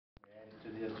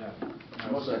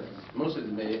Motion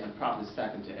is made and properly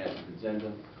second to add to the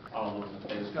agenda. All those in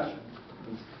favor? Discussion.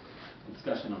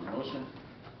 Discussion on the motion.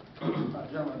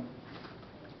 Gentlemen,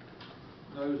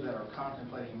 those that are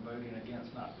contemplating voting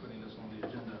against not putting this on the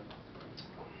agenda,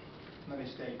 let me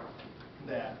state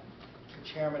that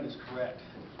the chairman is correct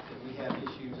that we have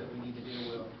issues that we need to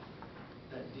deal with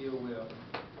that deal with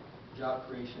job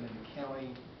creation in the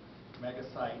county, mega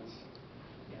sites,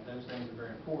 and those things are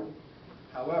very important.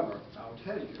 However, I will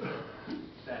tell you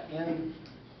that in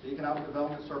the economic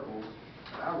development circles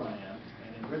that I run in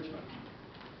and in Richmond,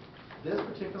 this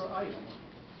particular item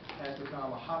has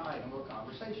become a hot item of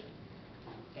conversation.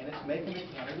 And it's making the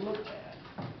county look bad.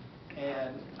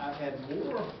 And I've had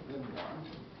more than one,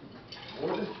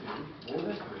 more than two, more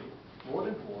than three, more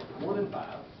than four, more than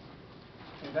five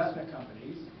investment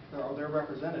companies or their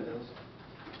representatives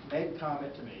make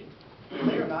comment to me that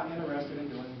they are not interested in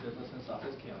doing business in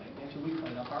Sussex County until we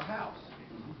clean up our house.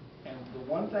 And the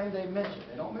one thing they mention,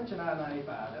 they don't mention I-95,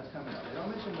 that's coming up. They don't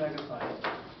mention mega sites.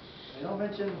 They don't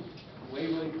mention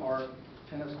Waverly Park,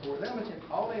 tennis court. They don't mention,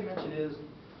 all they mention is,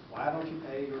 why don't you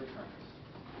pay your attorneys?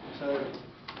 So,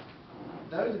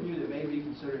 those of you that may be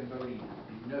considering voting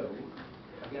no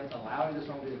against allowing this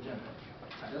on the agenda,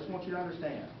 I just want you to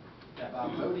understand that by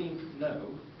voting no,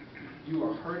 you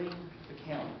are hurting the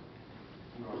county.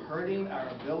 You are hurting our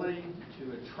ability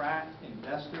to attract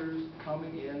investors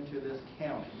coming into this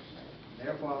county.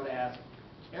 Therefore, I would ask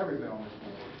everybody on this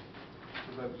board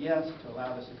to vote yes to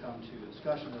allow this to come to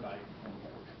discussion tonight on the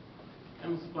board.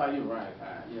 And Mr. Supply, you're right.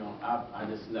 I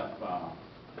just left a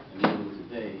meeting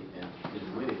today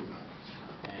in Whittier,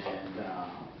 and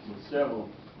with several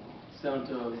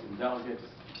senators and delegates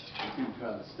and people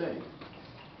throughout the state.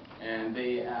 And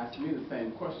they asked me the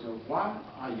same question: why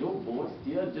are your board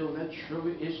still doing that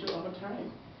trivial issue of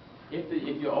attorney?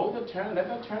 If you owe the attorney, let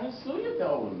the attorney sue you if they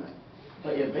owe them.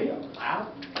 But if they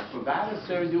provide a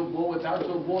service to your board without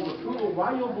your board's approval,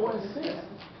 why your board insists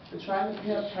to try to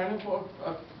pay an attorney for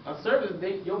a service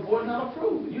that your board not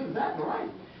approved? You're exactly right.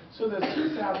 So there's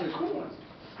two sides of the coin.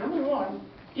 Number one,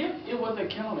 if it was a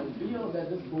county bill that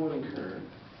this board incurred,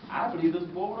 I believe this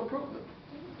board would approve it.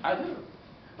 I do.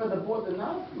 But the board did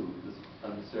not approve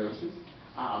the services.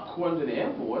 According to the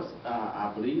invoice,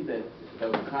 I believe that there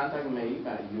was a contact made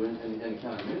by you and the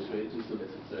county administrator to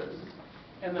solicit services,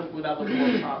 and without the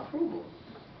board's approval.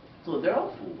 So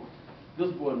therefore,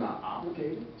 this board is not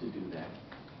obligated to do that.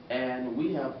 And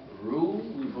we have ruled,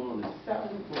 we voted on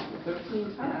the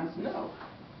 13 times no.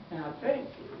 And I think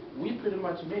we pretty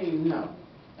much mean no.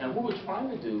 And what we're trying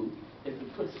to do is to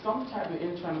put some type of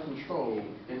internal control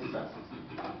in Sussex,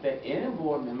 that any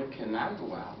board member cannot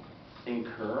go out,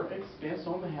 incur expense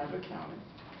on behalf of the county,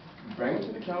 bring it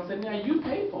to the county, and say, now you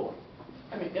pay for it.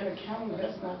 I mean, in a county,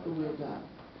 that's not the way it's done.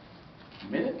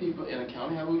 Many people in a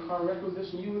county have what we call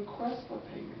requisition. You request for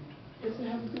payment. It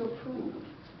has to be approved.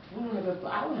 We don't have that,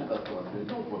 I don't have that authority.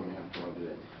 No board member has authority to do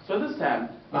that. So this time,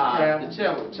 the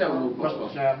chair will move forward.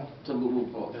 Mr. Chairman, to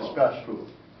move forward.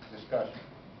 Discussion.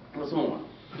 What's on?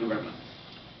 You recommend?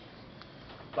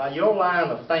 By your line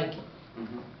of thinking,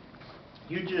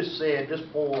 you just said this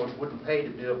board wouldn't pay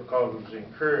the bill because it was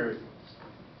incurred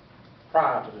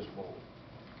prior to this board.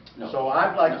 No. So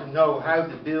I'd like to know how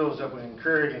the bills that were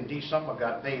incurred in December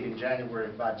got paid in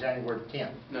January, by January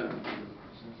 10th. No.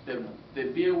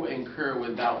 The bill will incur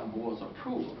without the board's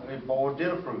approval. The board did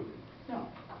approve it. No.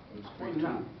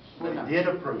 They did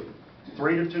approve it.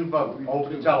 3-2 vote over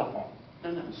the telephone.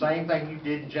 No. Same thing you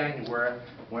did in January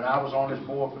when I was on this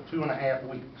board for 2.5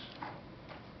 weeks.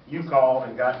 You called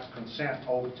and got consent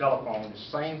over the telephone. The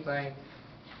same thing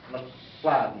Mr.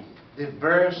 Fly did. The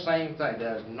very same thing.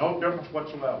 There's no difference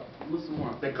whatsoever. Listen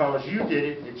more. Because you did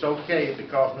it, it's okay.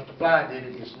 Because Mr. Fly did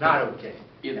it, it's not okay.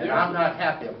 And I'm not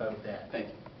happy about that. Thank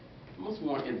you. Mr.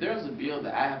 Warren, if there's a bill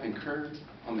that I have incurred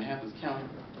on behalf of this county,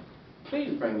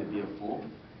 please bring the bill forward.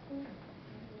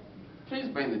 Please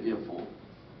bring the bill forward.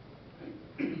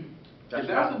 If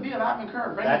there's a bill I've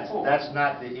incurred, bring it forward. That's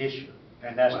not the issue,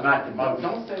 and that's not the motion.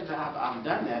 Don't say that I've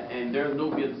done that, and there's no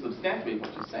bill to substantiate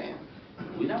what you're saying.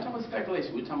 We're not talking about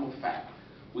speculation, we're talking about fact.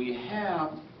 We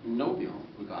have no bill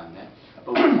regarding that,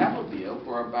 but we have a bill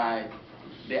whereby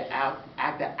they're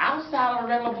at the outside of a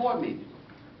regular board meeting,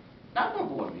 not a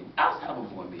board meeting, outside of a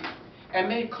board meeting, and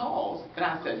made calls, and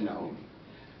I said no.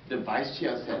 The vice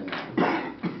chair said no.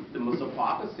 The Mr.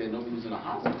 Parker said no, he was in a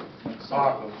hospital.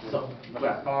 Parker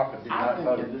did not vote.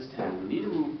 I think at this time we need to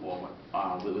move forward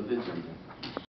with the agenda.